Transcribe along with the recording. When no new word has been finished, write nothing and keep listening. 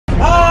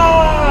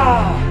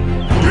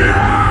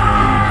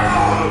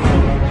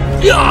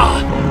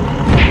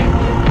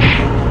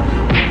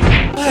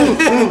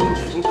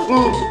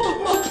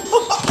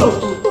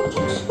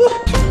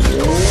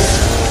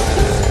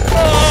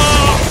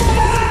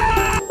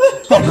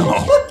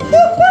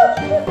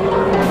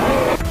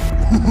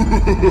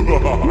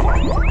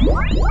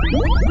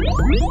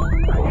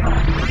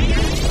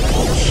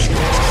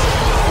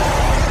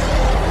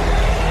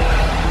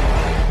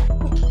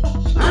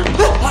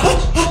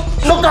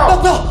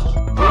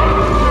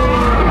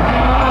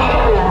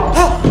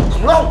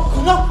Khủng long,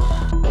 khủng long.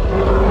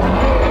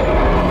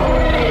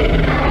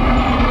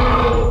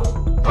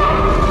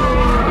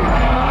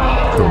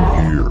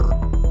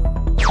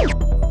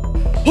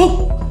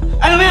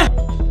 Anh em,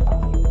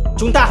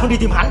 chúng ta không đi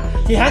tìm hắn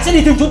thì hắn sẽ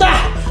đi tìm chúng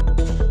ta.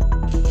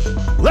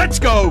 Let's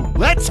go!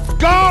 Let's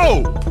go!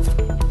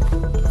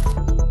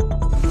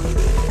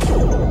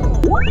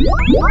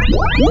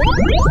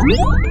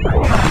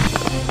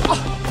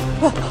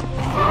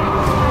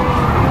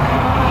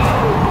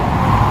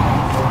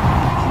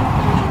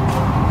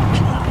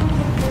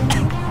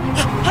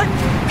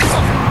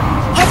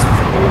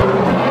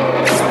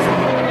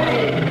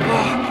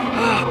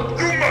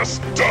 You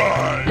must die!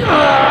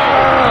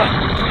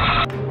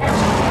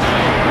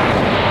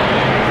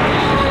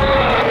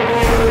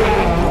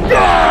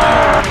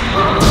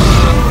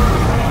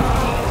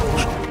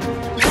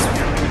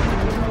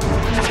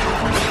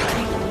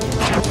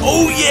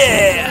 Oh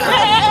yeah!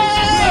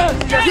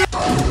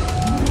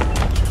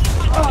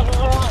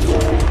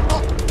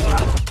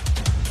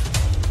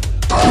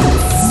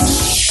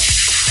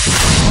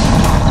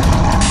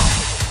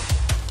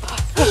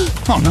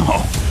 Oh no!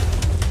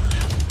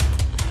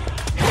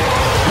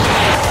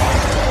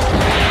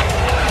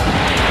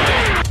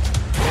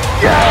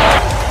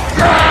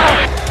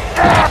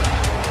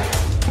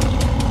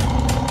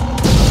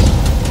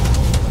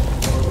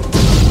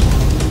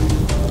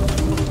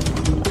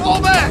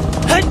 Fall back!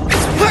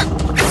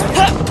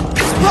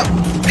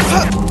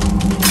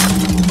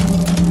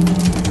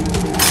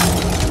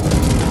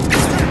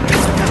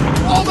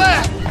 Fall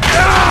back!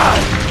 Oh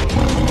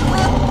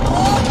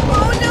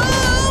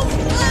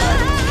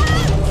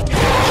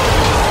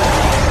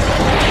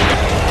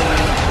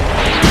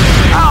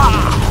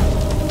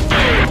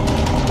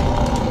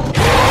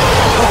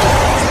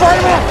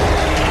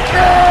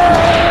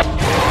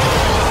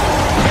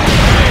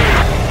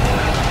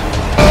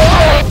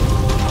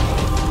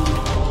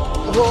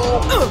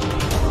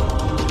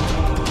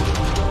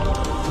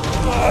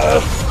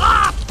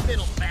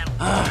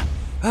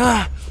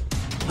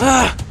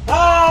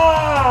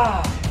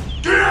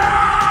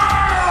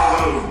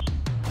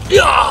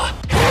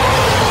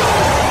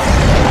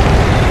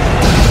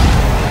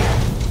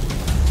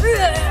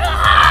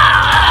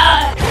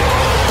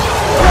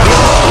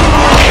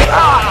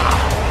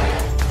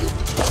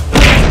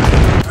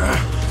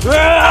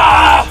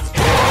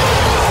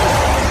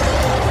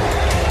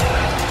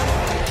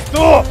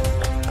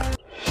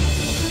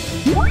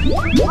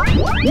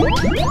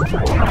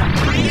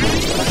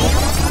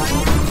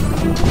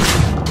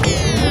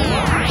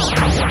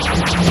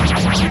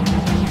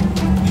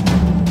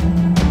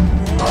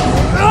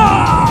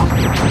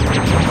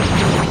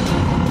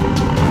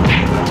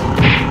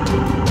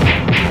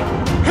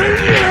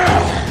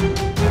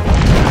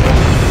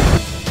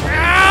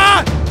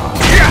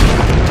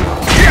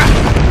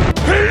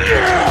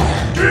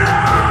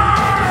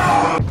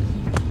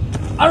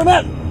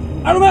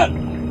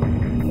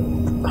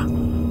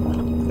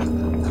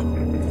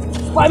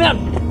no!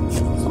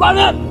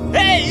 Spider-Man!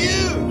 Hey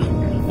you!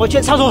 Mọi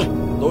chuyện sao rồi?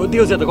 Tôi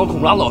tiêu diệt được con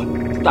khủng long rồi.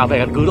 Chúng ta về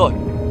căn cứ rồi.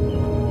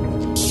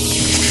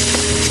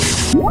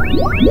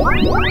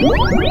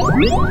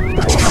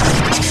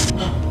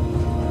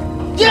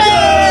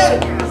 Yeah!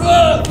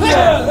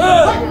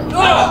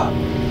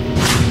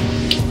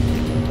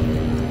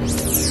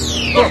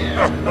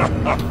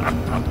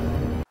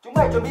 Chúng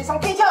mày chuẩn bị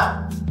xong kỹ chưa?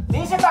 Tí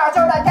sẽ tạo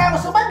cho đại ca một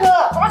sự bất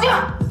ngờ, có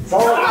chưa?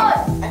 Rồi,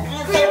 anh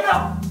cứ xem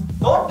nào.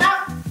 Tốt lắm,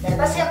 để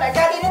ta xem đại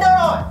ca đi đến đâu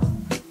rồi.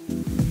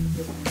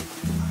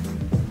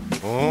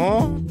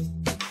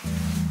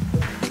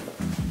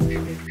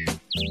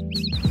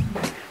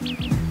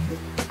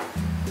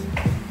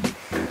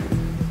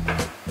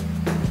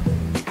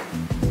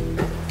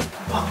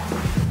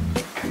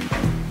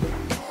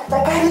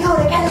 Đại ca đi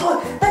thôi,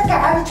 tất cả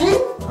 29.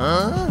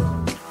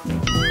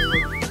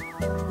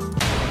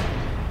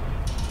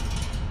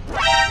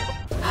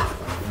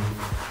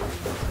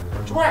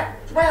 Chúng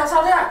mày làm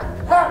sao thế à?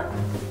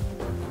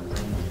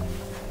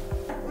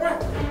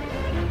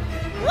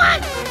 What?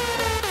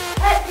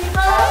 Happy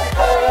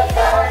birthday,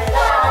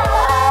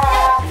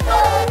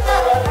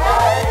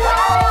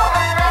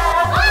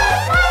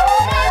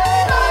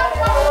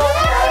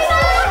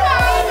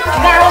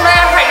 Ngày hôm nay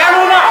ăn phải ra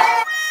luôn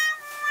à?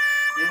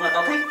 Nhưng mà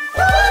tao thích.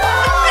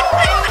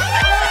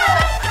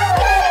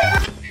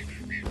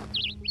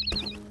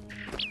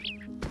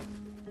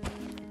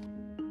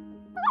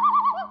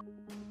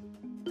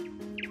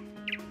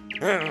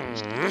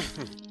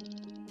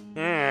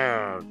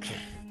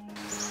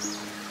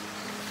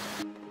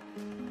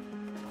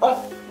 Ơ,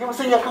 nhưng mà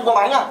sinh nhật không có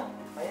bánh à?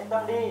 Mày yên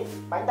tâm đi,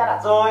 bánh ta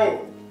đặt rồi.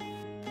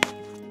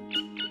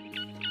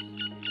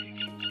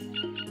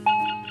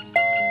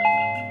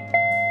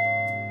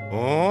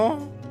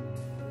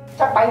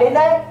 Chắc bánh đến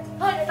đây.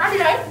 thôi để tao đi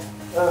lấy.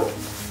 Ừ.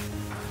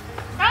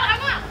 Đó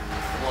anh à.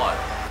 Đúng rồi.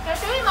 Để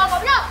chú đi mời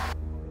bóng nhá.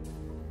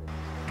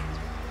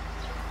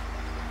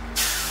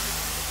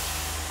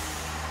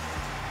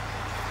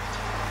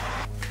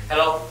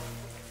 Hello.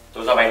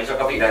 Tôi giao bánh đi cho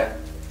các vị đây.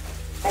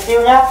 Thank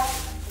you nhá.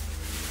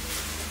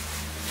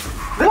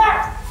 Đứng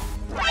lại.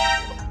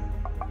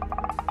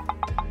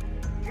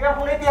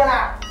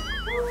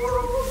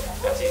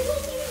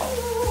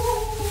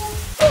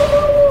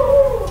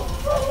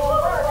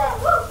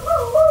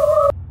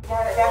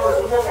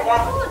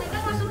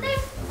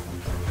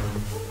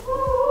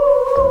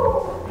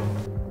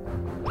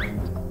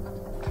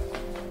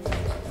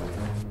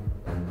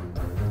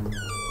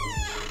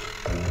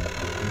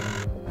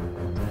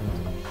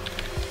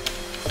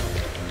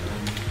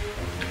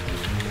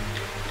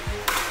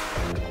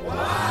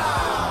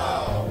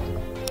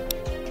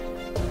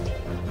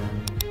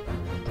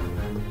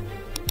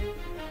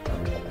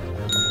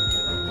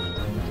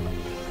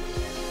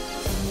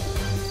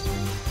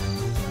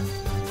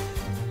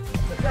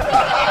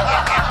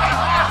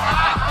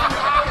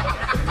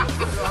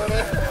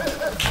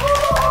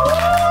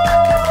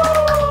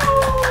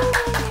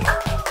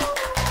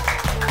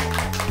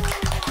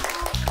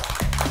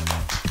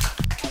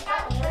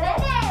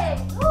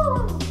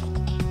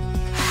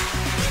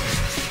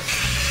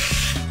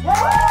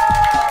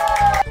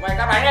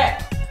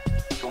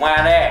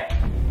 Hoan đây.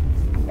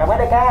 Cảm ơn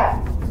đại ca.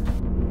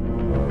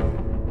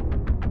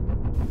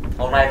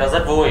 Hôm nay tao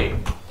rất vui.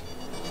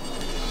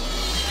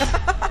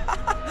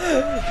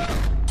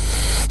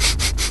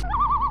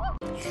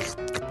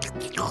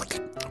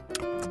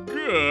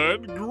 Good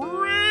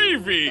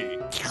gravy!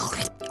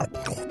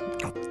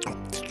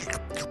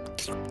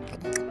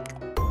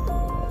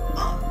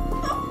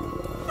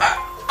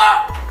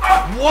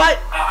 What?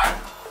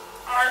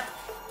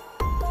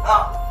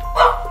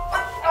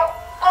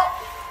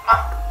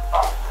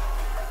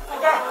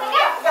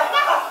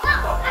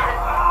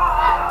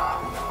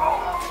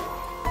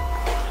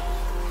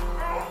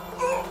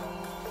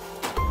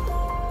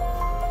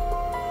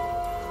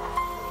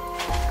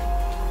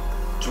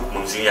 Chúc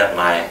mừng sinh nhật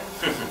mày.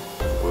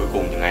 Cuối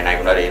cùng thì ngày này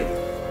cũng đã đến.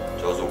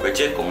 Cho dù cái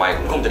chết của mày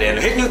cũng không thể đền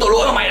hết những tội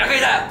lỗi mà mày đã gây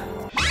ra.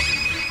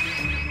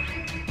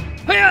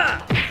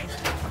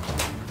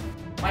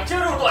 Mày chưa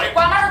đủ tuổi để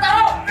qua mắt tao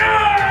đâu.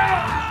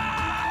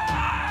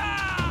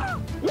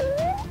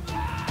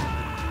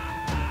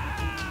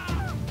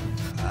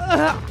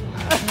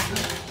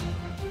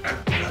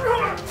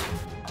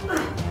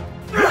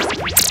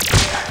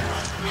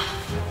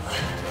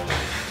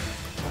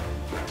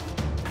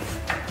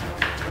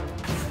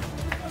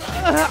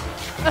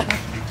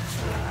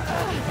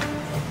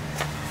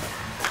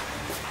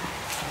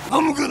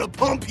 I'm gonna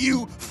pump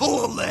you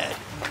full of lead.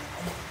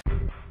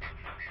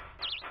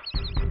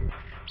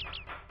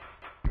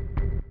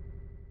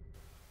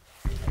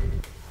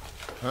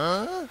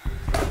 Huh?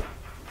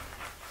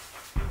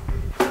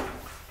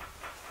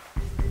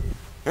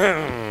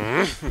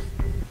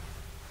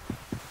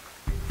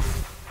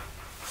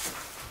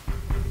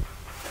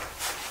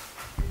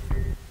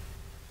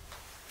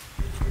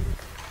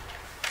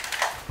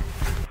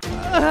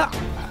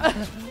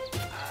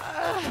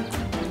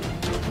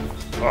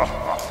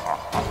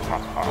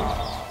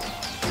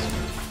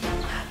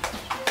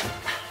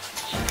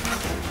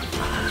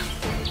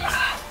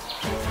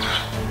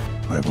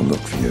 I will look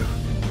for you.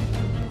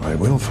 I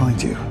will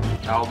find you.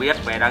 Tao biết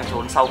mày đang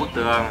trốn sau bức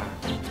tường.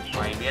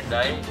 Mày biết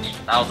đấy,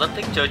 tao rất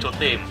thích chơi trốn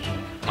tìm.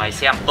 Mày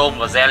xem Tom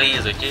và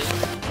Jerry rồi chứ.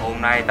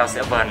 Hôm nay tao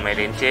sẽ vờn mày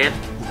đến chết.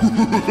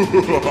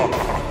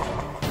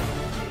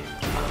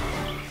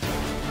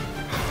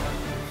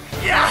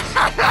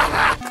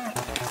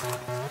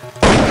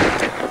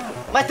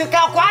 Mày tự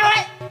cao quá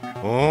đấy.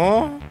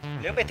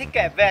 Nếu mày thích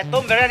kể về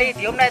Tom và Jerry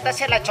thì hôm nay ta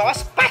sẽ là chó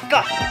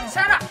Spiker.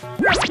 Sao ạ?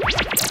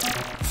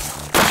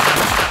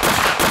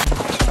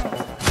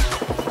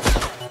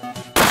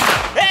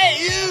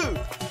 Hey you!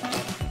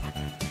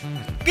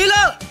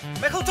 Killer!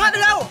 Mày không thoát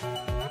được đâu!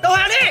 Đầu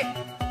hàng đi!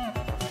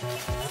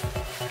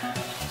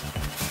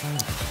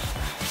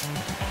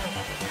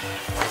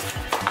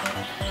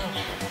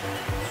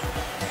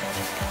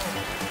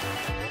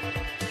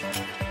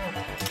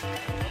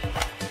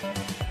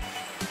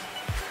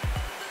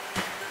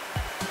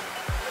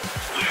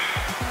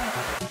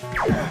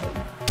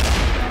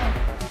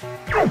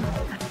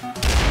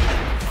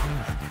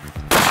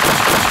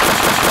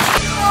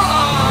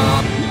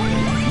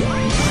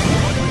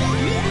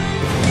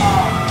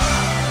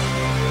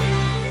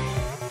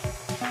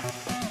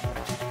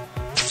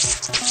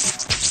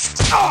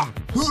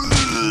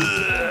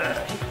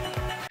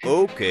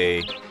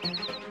 Okay.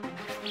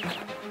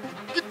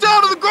 Get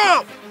down to the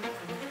ground!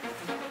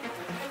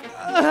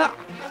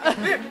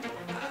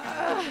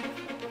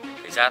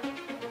 Cảnh sát,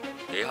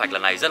 kế hoạch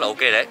lần này rất là ok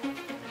đấy.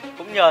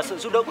 Cũng nhờ sự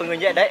giúp đỡ của người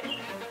nhện đấy.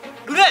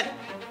 Đứng lên!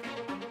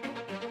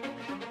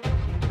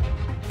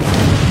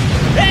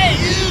 Hey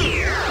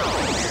you!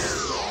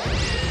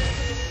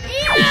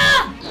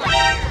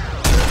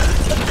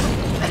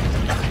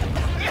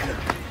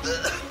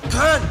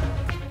 Turn!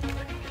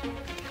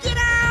 Get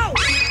out!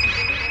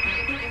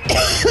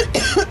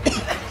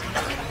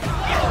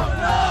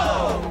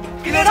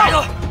 Killer đâu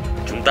rồi?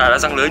 Chúng ta đã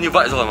răng lưới như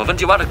vậy rồi mà vẫn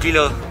chưa bắt được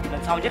Killer.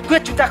 Lần sau nhất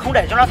quyết chúng ta không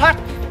để cho nó thoát.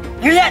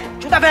 Như vậy,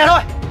 chúng ta về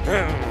thôi.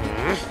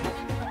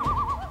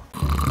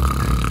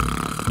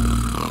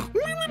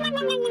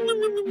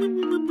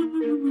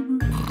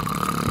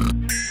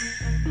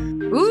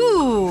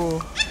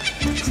 Ooh.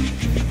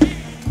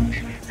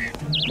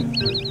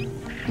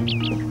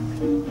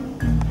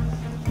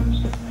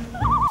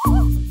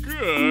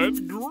 Good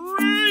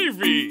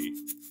gravy!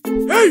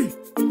 Hey!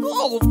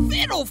 Oh,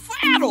 fiddle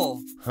faddle.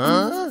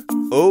 Huh?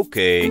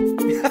 Okay.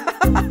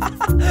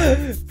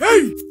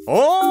 Hey!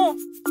 Oh.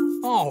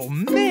 Oh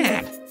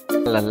man.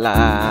 La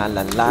la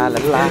la la la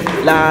la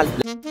la.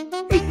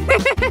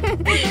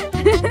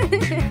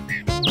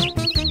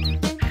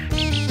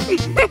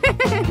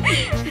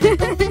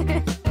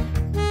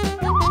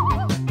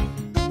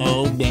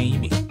 Oh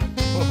baby.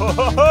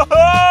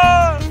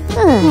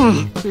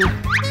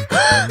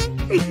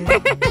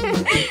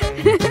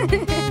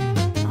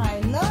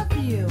 I love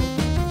you.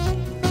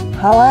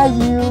 How are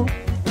you?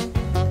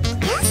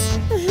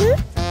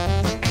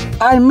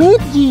 I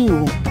miss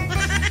you.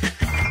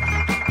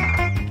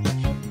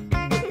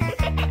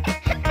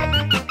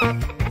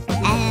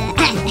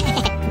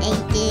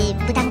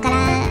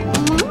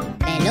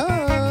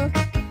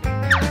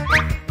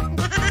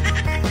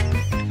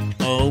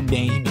 Oh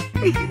baby.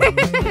 Hey,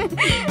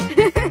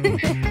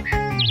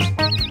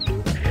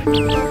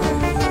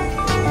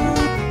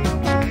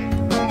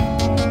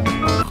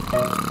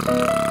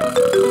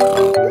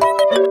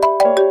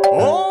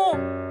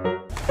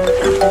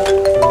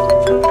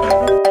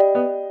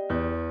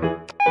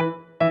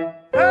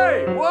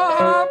 what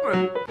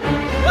happened?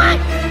 What?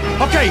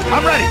 Okay,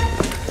 I'm ready.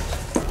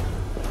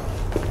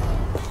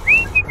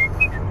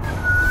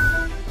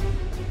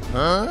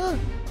 Huh?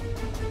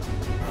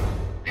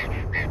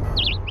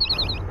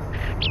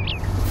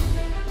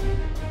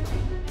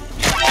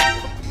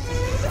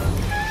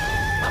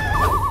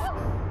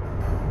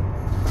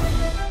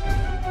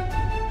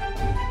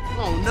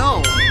 Oh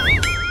no!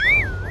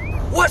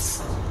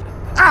 What's...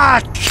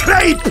 Ah,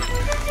 creep!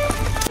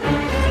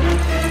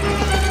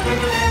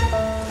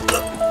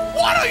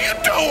 What are you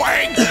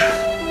doing?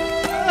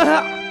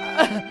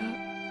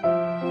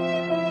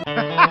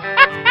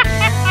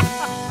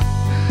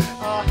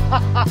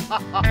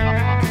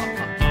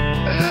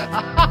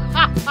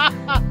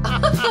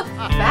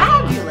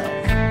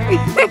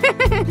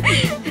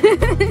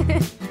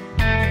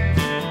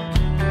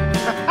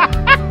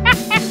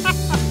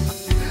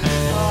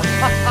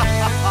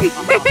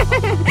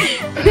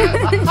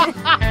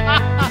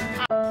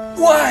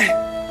 Why?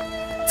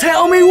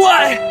 Tell me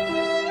why!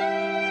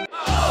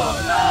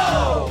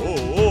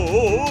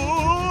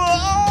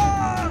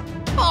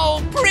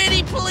 Oh,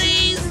 pretty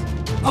please!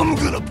 I'm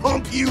gonna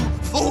pump you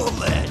full of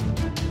lead.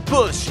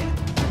 Bullshit.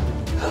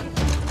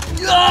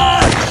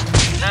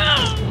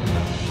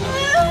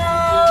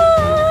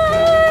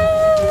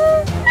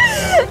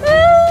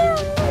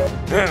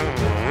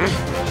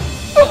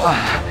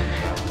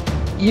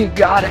 You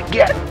gotta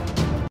get.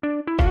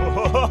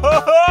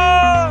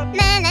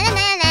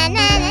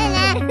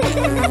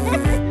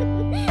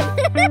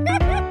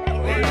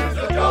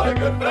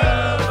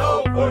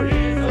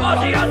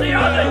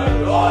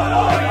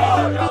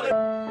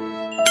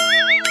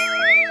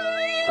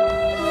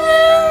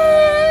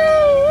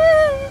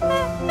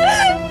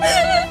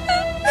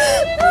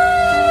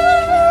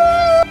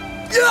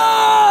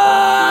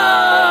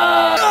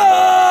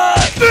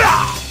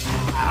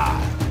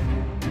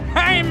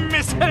 Hey,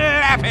 Miss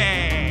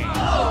Lappy!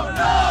 Oh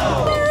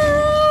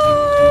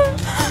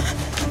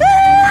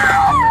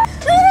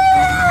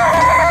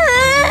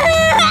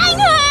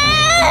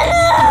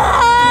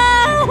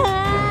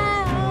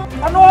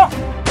no!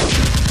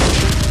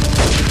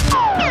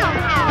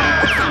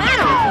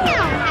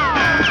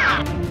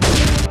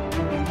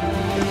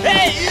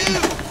 Hey, you!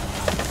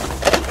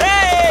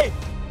 Hey!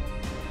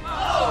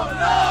 Oh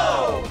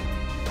no!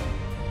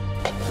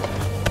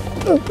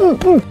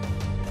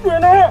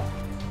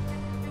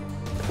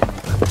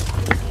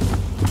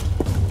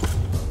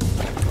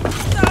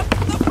 Stop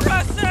the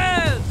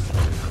presses!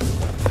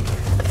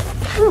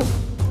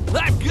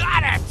 I've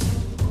got it!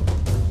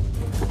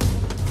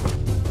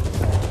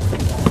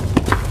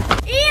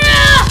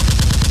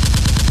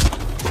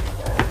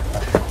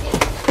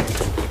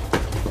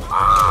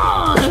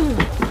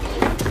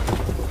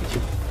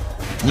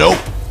 Nope.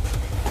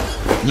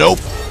 Nope.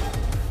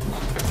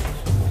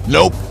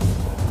 Nope.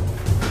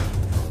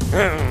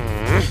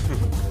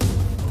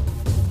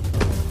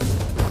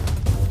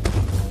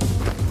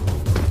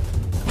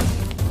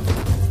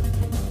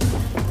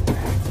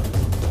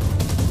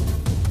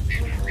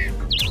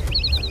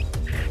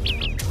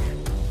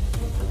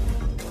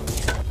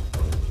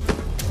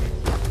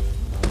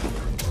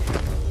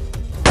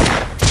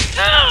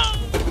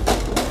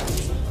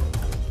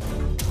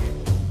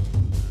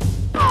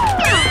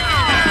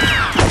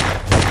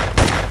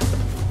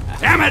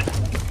 Damn it!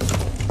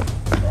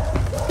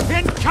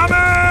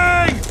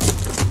 Incoming!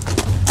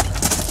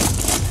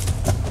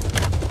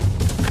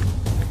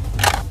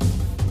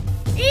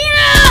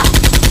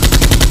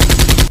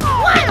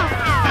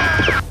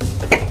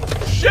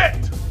 Shit!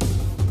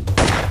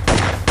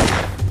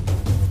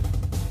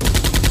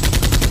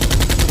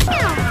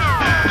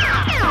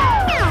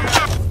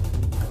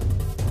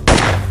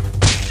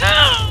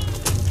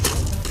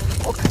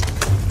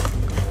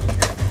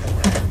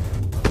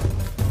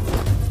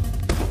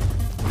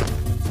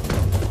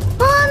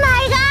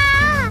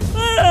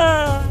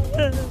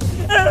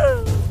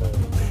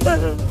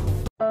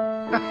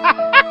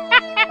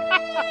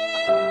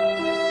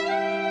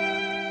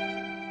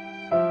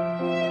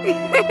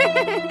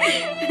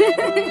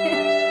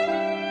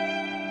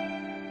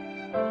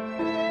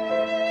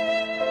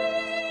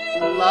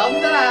 Love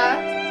that.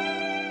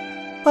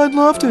 I'd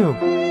love to.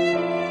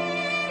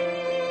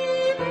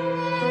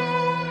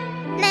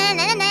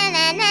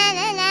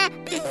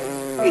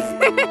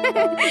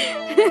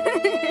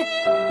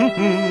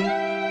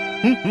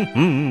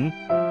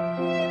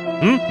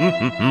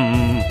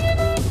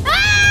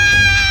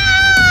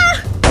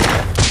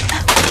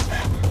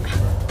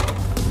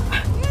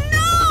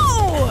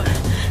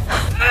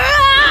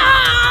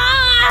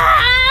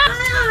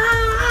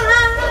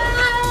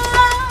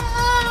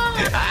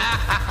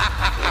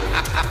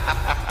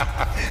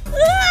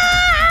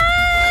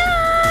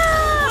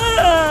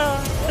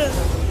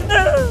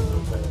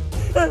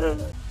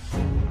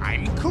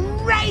 I'm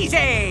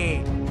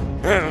crazy!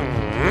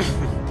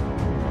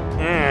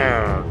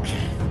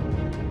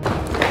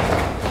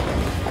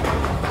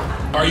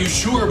 Are you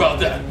sure about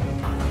that?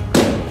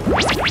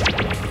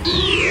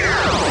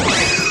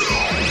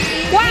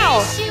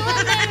 Wow!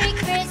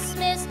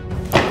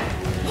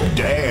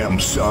 Damn,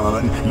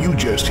 son, you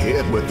just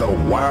hit with the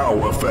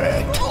wow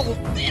effect. Oh,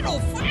 fiddle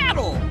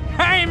faddle!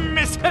 I'm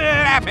Miss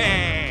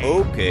Lappy!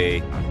 Okay.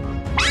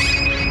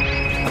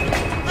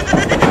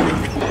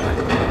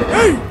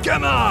 Hey,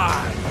 come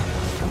on!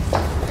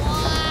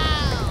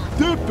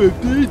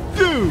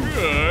 Dippity-doo!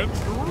 Good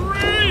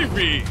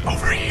gravy!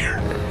 Over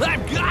here.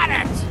 I've got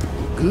it!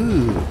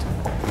 Good.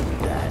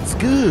 That's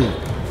good.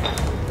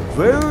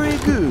 Very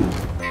good.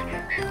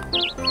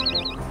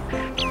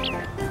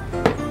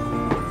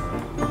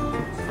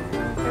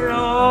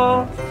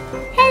 Hello.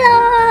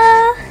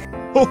 Hello!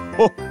 Ho,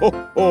 ho, ho,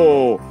 ho!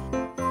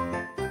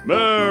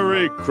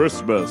 Merry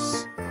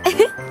Christmas!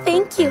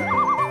 Thank you.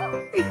 Wow,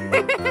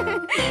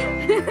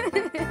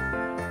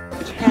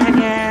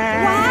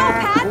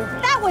 Pat,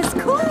 that was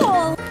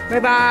cool.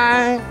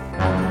 Bye-bye.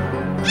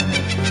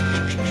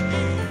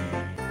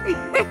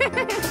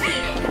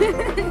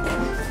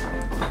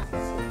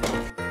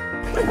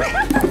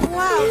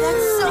 Wow,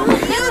 that's so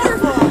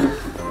beautiful.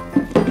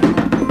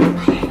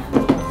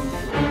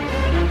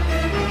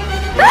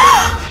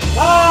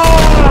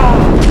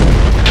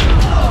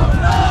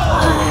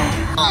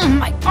 Oh,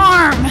 my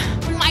arm!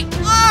 My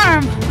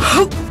arm!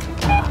 Help!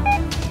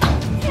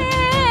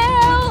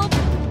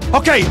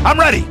 Okay, I'm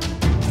ready!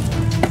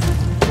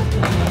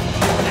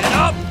 Head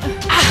up!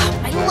 Ah,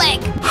 my leg!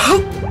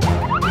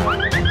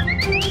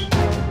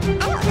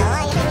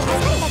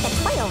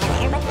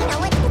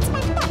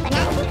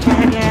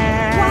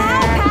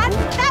 Wow, Pat,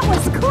 that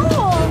was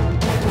cool!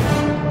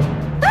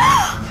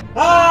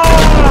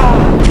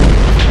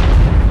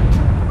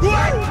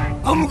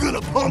 I'm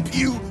gonna pump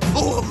you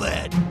full of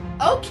lead.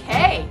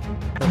 Okay.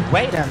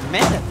 Wait a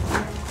minute.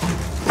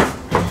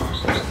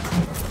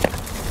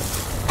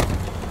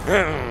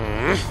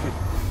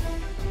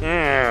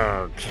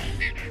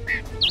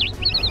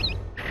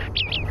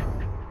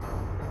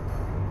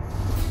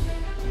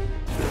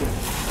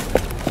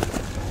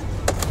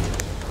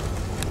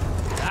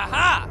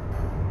 Aha!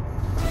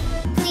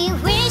 We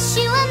wish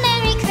you a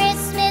Merry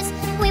Christmas.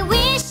 We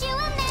wish you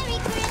a Merry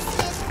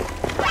Christmas.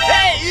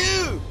 Hey,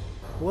 you!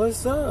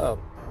 What's up?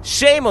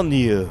 Shame on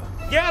you.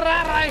 Get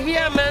out of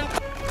here, man!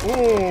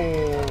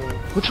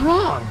 What's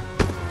wrong?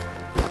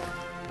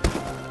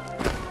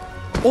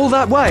 All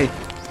that way?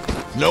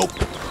 Nope.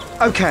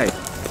 Okay.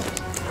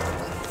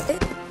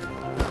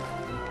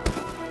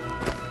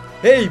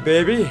 Hey,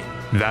 baby.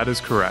 That is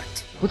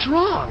correct. What's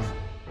wrong?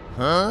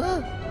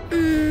 Huh?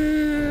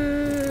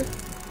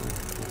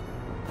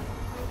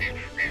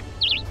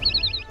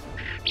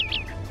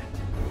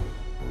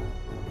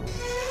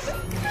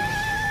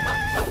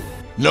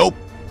 Nope.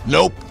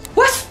 Nope.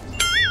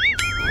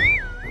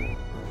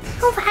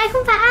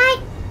 Không phải,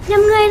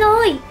 nhầm người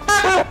rồi.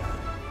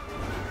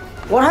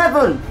 What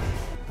happened?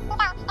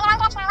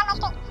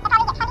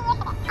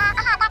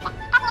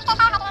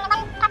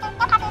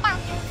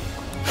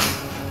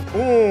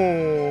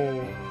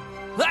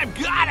 I've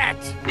got it!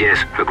 Yes,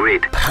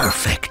 agreed.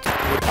 Perfect.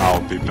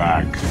 I'll be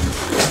back.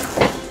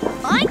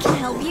 I can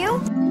help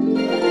you.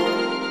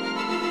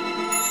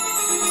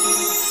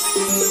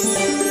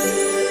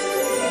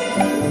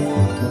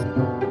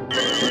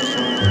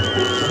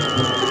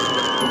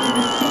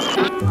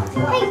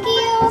 Thank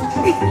you.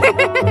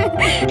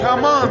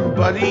 Come on,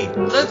 buddy.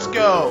 Let's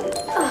go.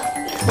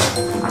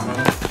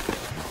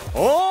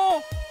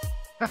 Oh!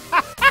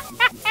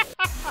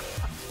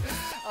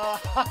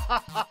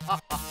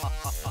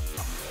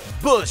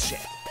 Bullshit.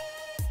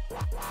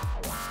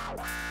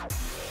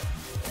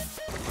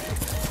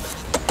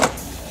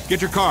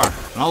 Get your car,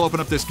 and I'll open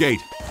up this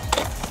gate.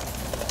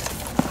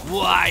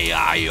 Why,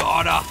 I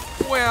oughta.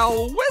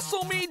 Well,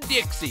 whistle me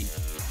Dixie.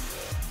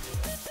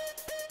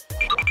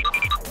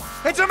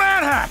 It's a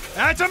manhack!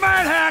 It's a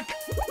manhack!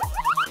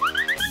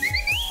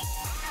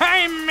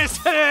 I'm Miss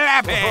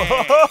Lappy!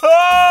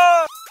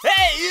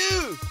 Hey,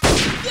 you!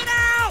 Get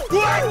out!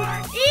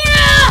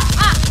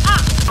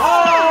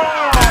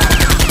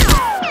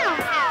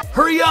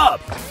 Hurry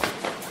up!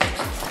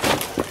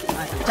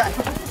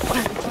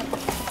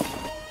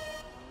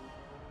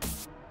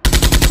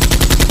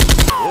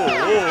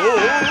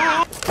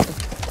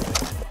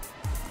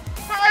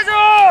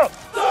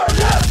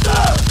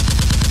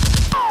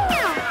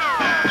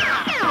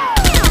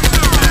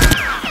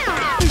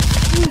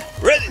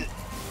 Ready,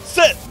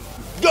 set,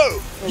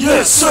 go!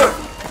 Yes, sir!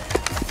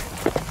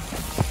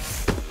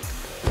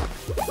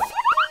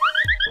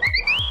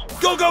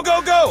 Go, go,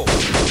 go, go!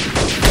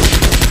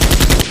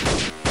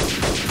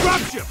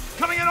 Dropship!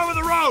 Coming in over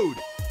the road!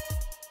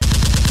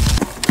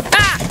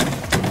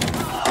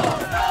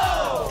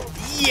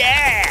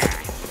 Yeah!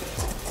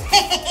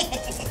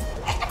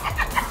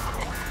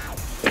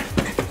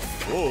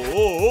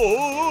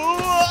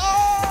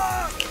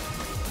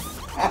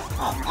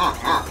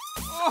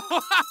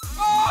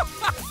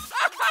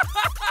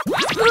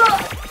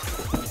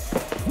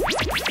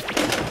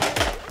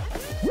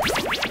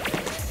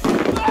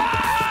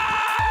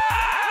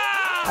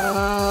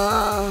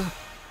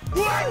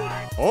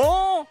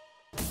 Oh!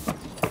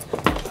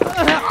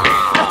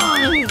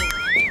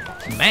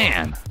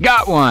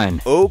 got one.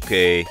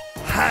 Okay.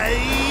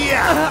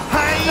 Hiya!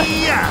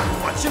 Hiya!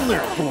 Watch him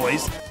learn,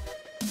 boys.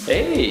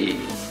 Hey,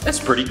 that's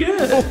pretty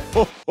good.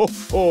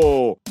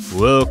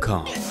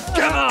 Welcome.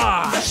 Come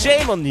on!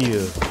 Shame on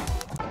you.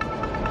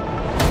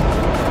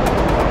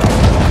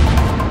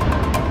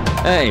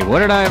 Hey, what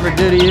did I ever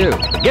do to you?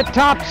 Get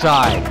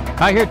topside.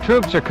 I hear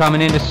troops are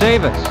coming in to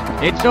save us.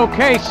 It's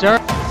okay, sir.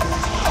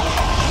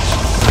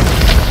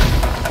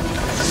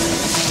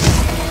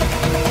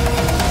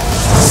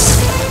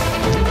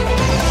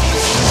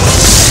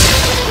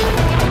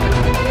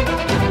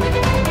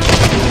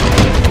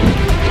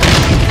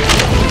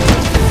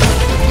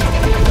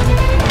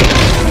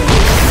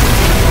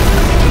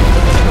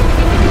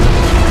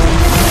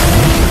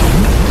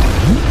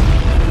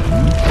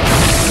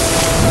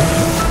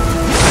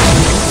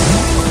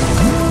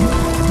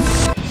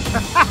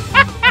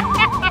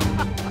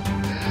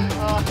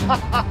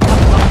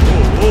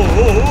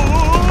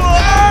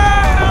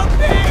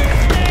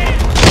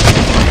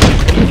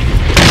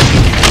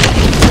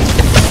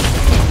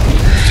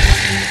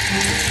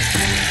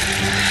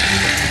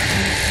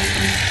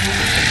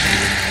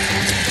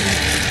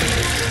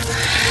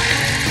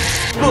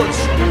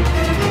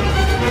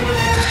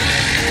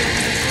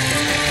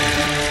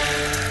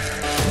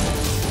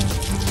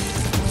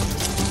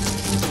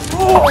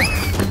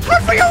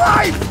 Run for your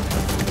life!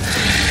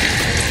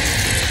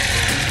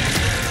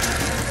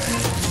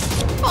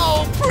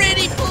 Oh,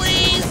 pretty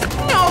please!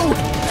 No!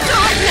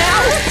 Not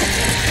now!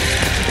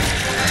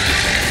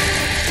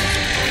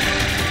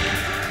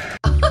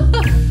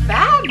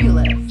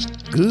 Fabulous!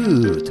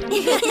 Good.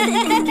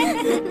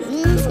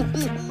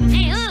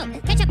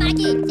 Ketchup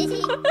lagi,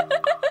 sisi.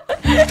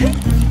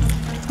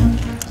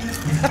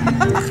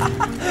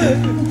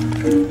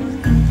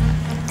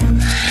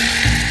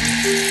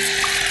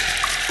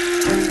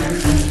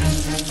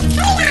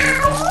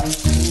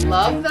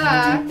 Love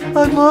that.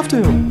 I'd love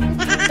to.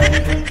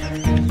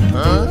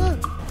 Huh?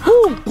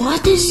 Oh,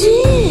 what is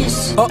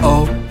this?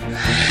 Uh-oh.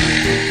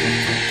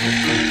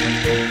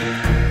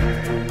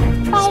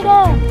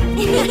 Spider.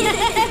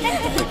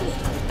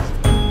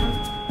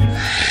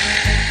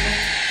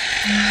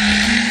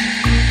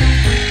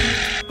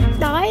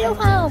 Đói đúng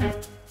không?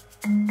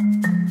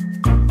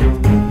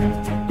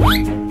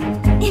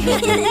 Đi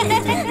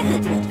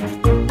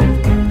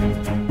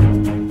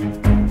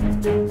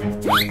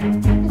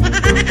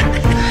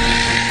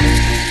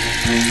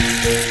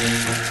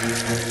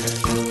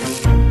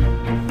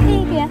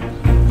kìa.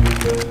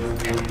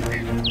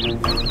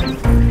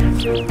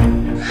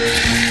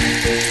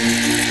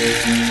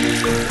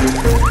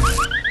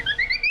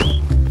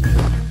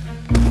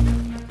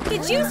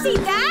 Did you see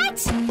that?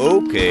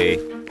 Okay.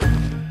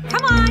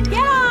 Come on,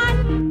 get on!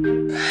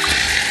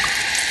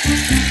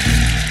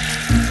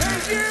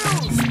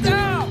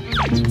 Stop!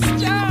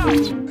 Stop!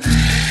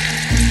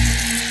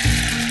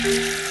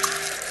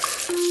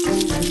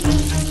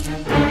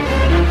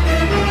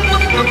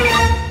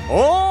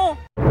 Oh?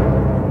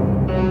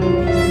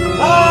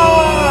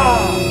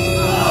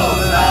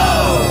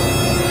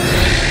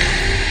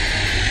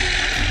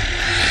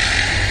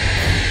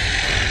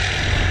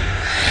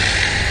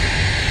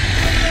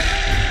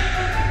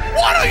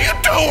 What are you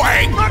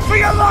doing? Run for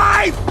your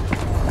life!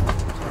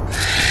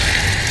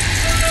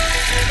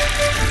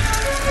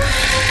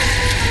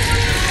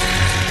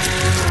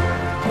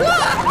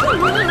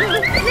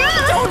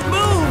 Don't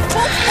move!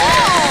 Don't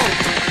fall!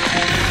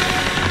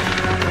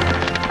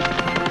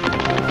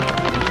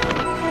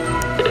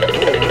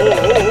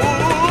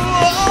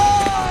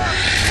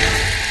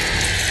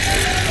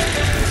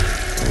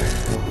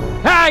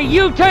 Hey,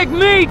 you take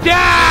me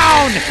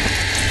down!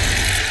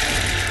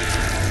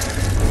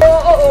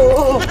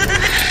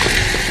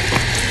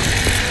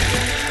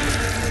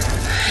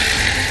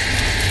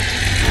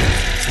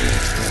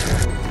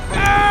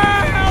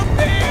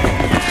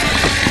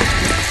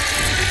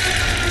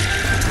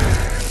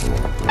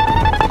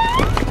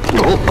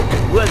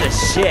 What the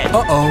shit?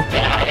 Uh-oh.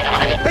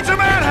 It's a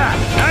man hack!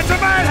 It's a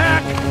man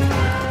hack!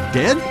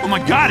 Dead? Oh my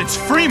god, it's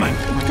Freeman!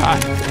 Oh my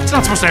god, it's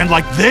not supposed to end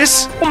like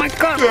this! Oh my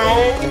god! No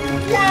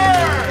way!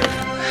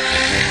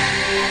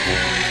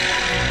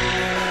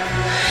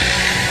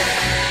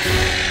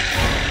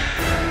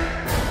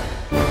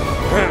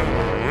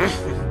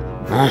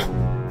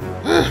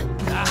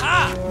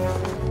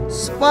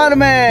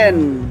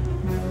 Spider-Man!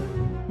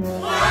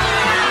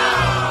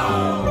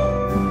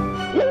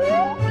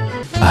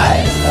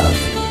 I love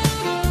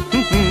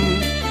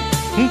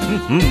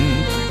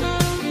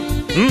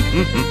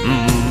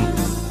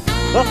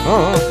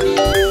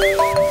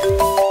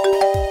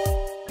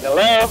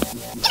Hello?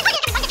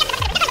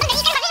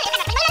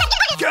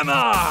 Come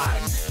on!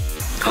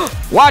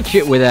 Watch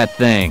it with that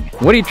thing.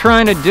 What are you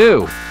trying to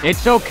do?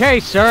 It's okay,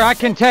 sir. I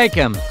can take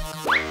him.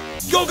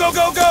 Go, go,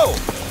 go, go!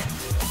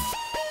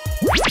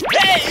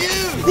 Hey,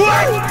 you!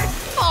 What?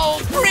 Oh,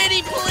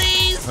 pretty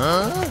please!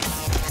 Huh?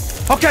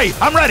 Okay,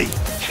 I'm ready!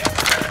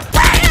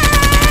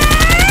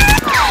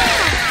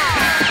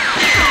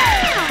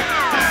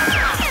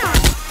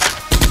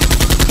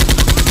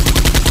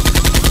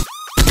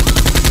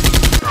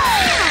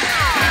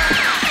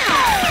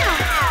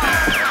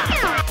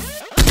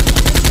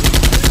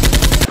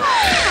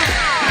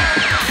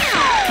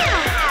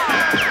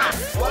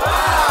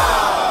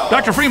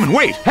 Dr. Freeman,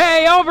 wait!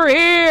 Hey, over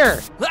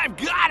here! I've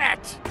got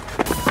it!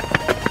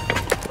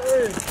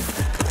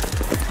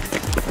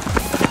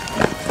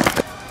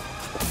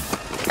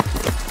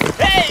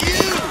 Hey,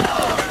 you!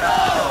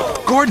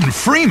 Gordon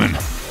Freeman!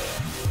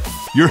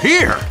 You're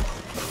here!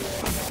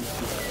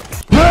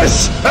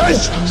 This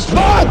is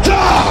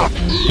Sparta!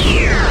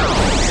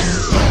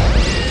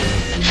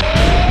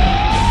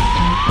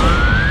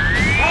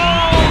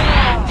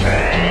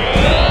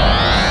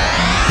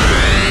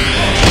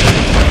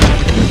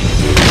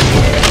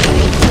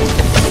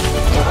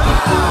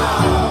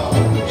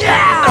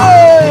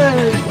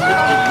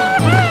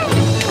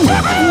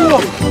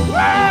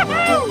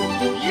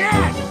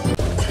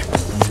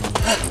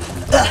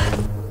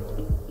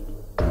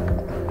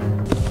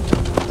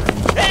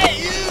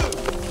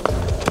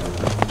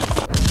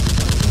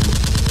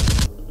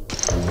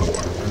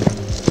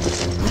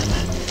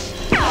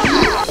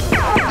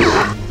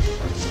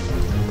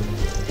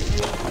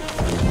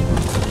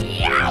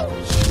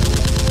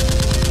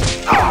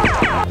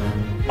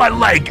 My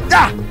leg!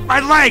 Ah! My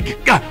leg!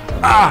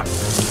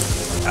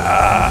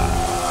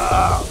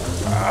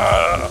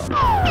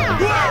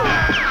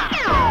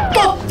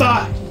 What the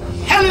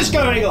hell is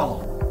going on?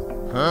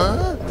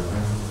 Huh?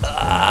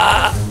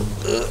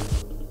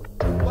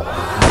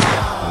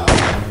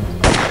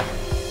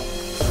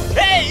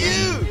 Hey,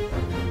 you!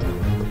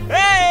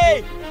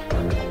 Hey!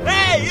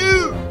 Hey,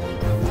 you!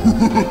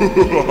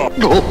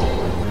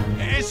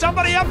 Is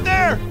somebody up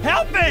there?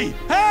 Help me!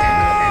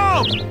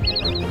 Help!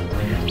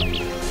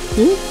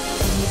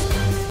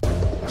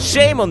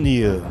 Shame on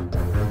you.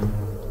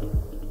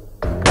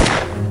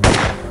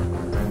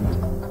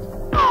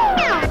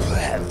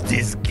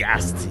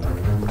 Disgusting.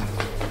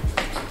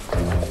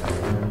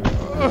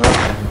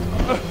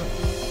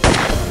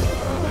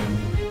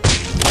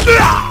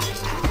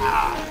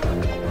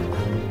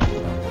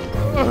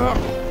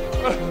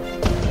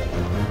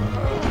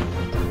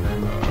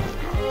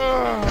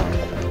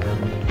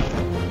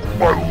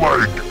 My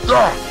leg!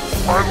 Ah!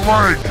 My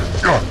leg!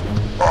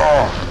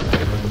 Ah!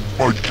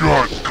 My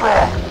gut!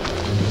 Ah!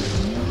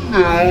 No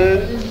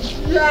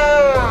way!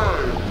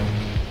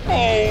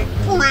 Oh,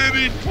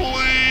 pretty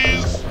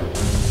please!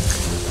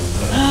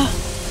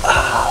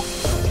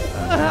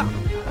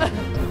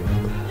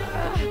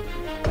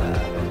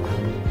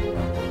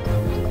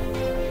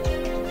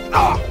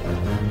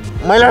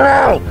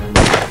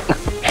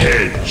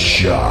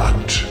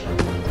 Headshot!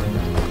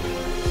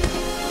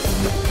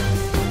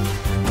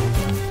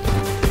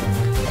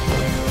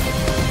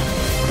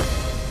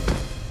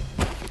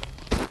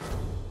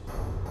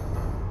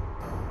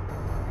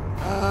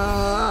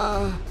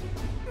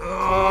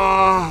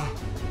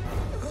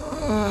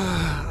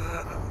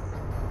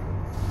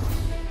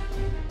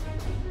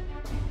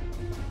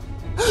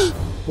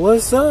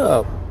 What's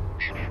up?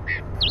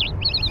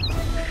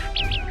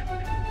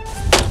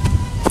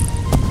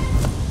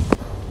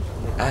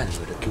 Ai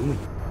rồi đã cứu mình.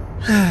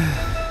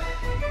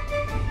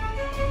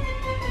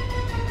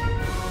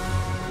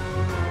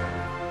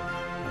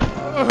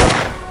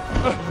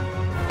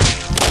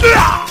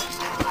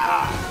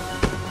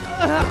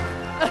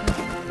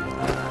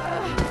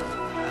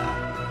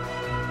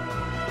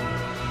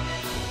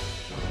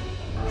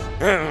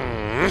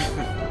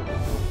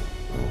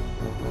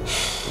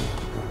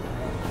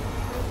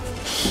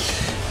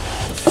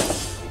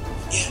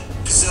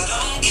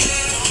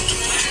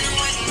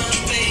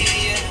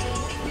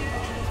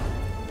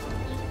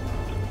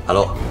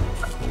 Alo.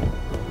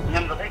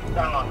 Nhân vật X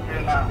đang ở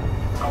trên nào?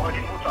 Cậu hãy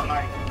đến hỗ trợ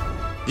ngay.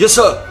 Yes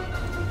sir.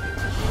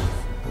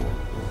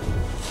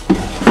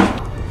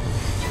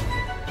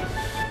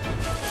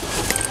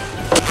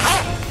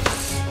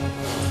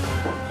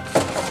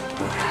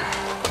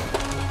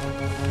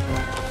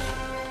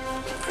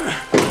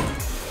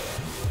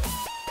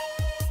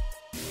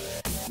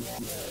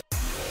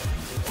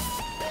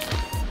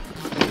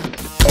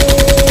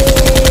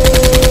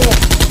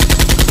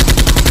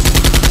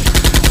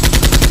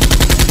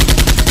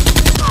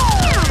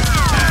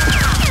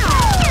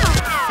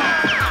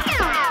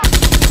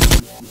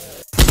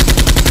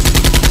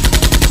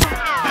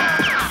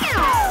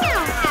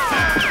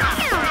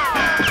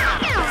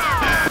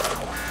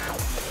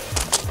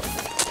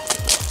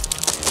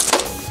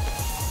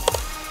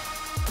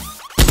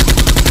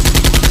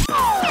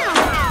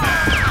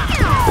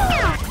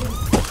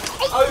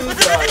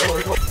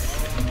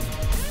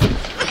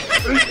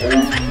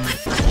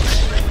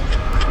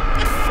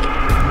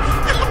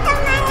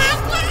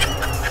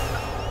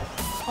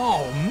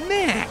 Oh,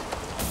 man!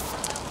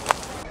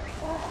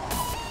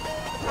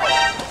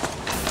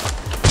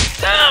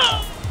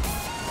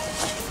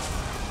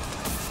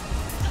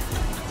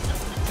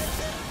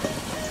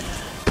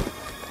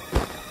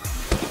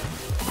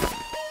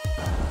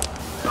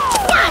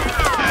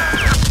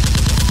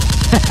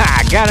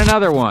 Got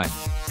another one.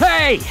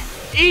 Hey!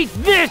 Eat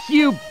this,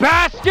 you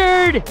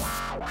bastard!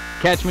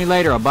 Catch me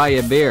later, I'll buy you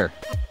a beer.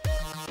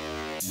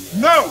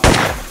 No!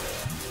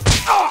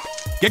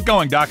 Get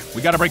going, Doc.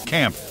 We gotta break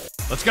camp.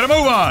 Let's get a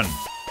move on!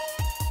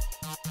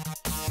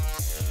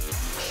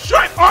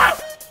 Shut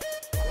up!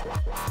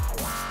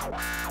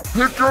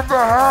 Pick up the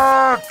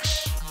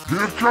hacks!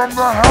 Here come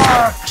the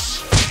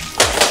hacks!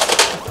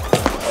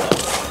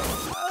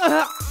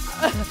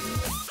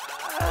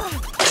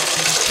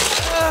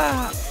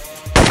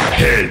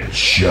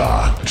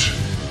 Headshot.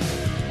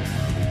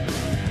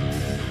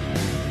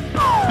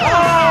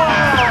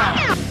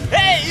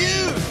 Hey,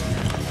 you!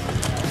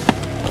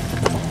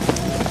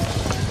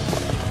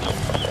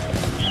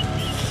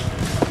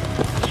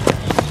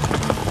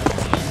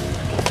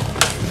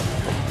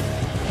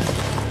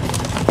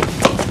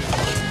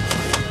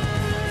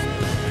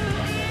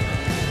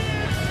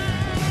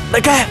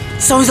 Đại ca,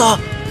 sao bây giờ?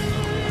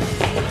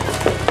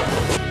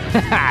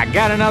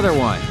 Got another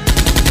one.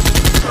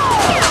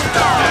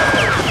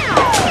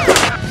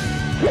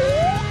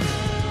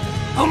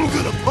 I'm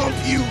gonna pump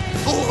you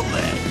full of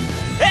lead.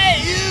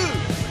 Hey, you!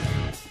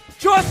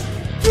 Just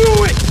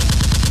do it!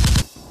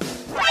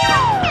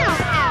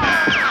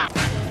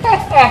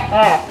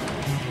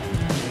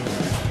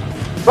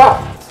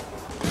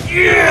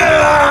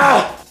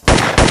 Yeah!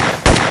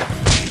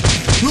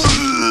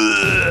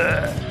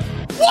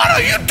 What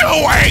are you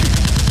doing?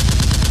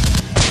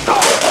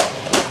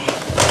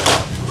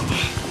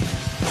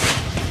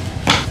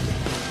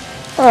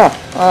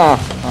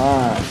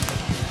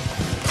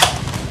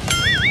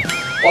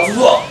 Bỏ xuống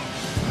ruộng.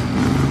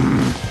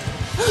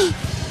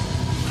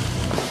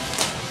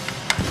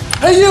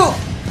 Hey you!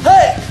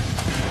 Hey!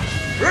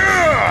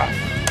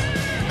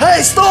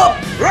 Hey, stop!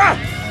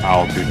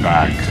 I'll be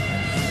back.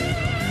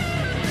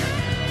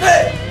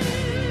 Hey!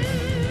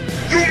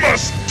 You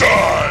must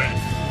die!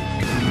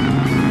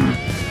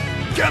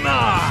 Come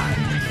on!